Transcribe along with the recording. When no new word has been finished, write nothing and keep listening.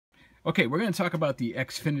Okay, we're going to talk about the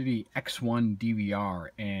XFINITY X1 DVR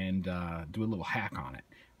and do a little hack on it,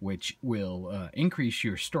 which will increase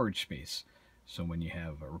your storage space. So when you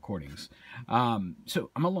have recordings. So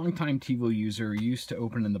I'm a longtime TiVo user, used to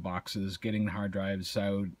opening the boxes, getting the hard drives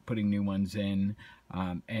out, putting new ones in,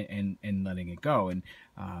 and letting it go. And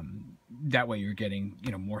that way you're getting,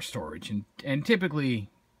 more storage. And typically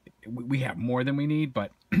we have more than we need,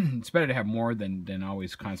 but it's better to have more than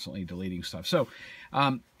always constantly deleting stuff. So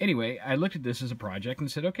anyway, I looked at this as a project and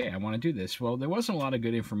said, okay, I want to do this. Well, there wasn't a lot of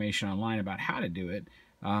good information online about how to do it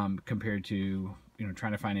compared to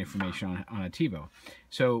trying to find information on a TiVo.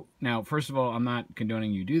 So now, first of all, I'm not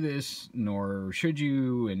condoning you do this, nor should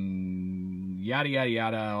you, and yada yada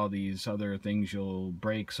yada, all these other things you'll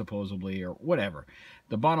break supposedly or whatever.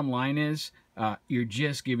 The bottom line is you're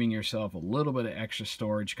just giving yourself a little bit of extra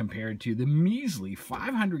storage compared to the measly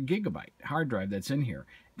 500 gigabyte hard drive that's in here.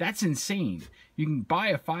 That's insane. You can buy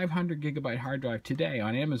a 500 gigabyte hard drive today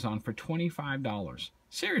on Amazon for $25.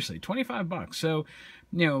 Seriously, 25 bucks. So,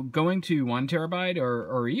 going to 1 terabyte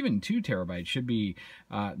or even 2 terabytes should be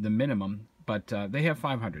the minimum, but they have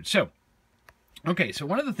 500. So, okay, so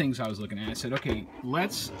one of the things I was looking at, I said, okay,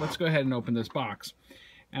 let's go ahead and open this box.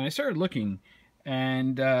 And I started looking,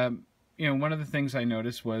 and one of the things I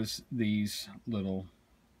noticed was these little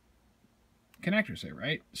connectors there,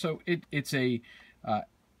 right? So it's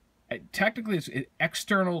technically it's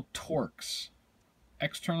external Torx.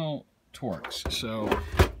 External Torx. So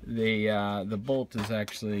the bolt is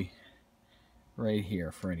actually right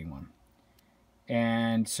here for anyone.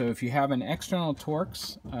 And so if you have an external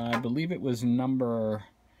Torx, I believe it was number,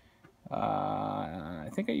 I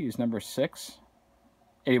think I used number 6.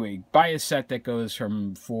 Anyway, buy a set that goes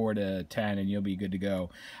from 4 to 10 and you'll be good to go.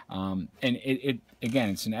 And again,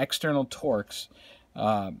 it's an external Torx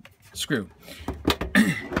screw.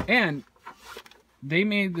 And they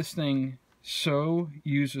made this thing so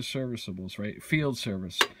user serviceables, right? Field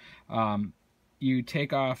service. You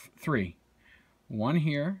take off 3. 1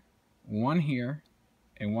 here, 1 here,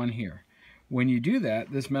 and 1 here. When you do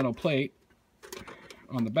that, this metal plate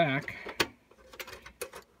on the back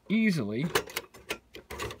easily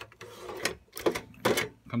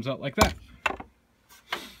comes out like that.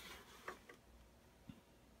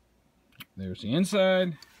 There's the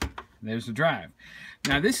inside, there's the drive.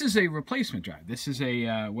 Now this is a replacement drive. This is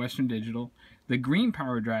a Western Digital. The green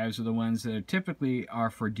power drives are the ones that typically are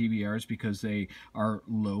for DVRs because they are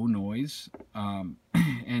low noise and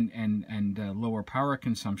lower power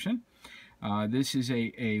consumption. This is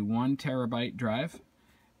a 1 terabyte drive,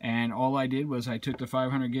 and all I did was I took the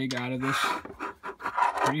 500 gig out of this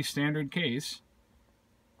pretty standard case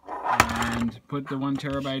and put the 1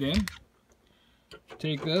 terabyte in.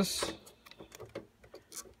 Take this,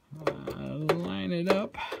 line it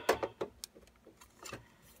up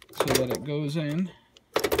so that it goes in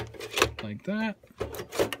like that.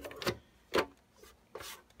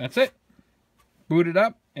 That's it. Boot it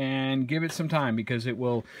up and give it some time because it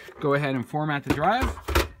will go ahead and format the drive,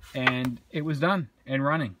 and it was done and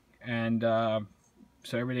running, and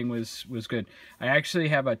so everything was good. I actually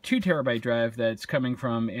have a 2 terabyte drive that's coming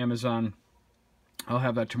from Amazon. I'll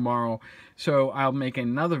have that tomorrow, so I'll make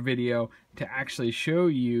another video to actually show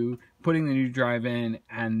you putting the new drive in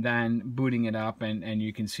and then booting it up, and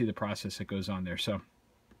you can see the process that goes on there. So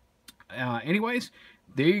anyways,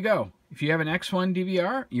 there you go. If you have an X1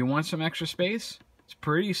 DVR, you want some extra space, it's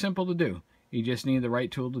pretty simple to do. You just need the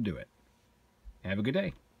right tool to do it. Have a good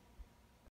day.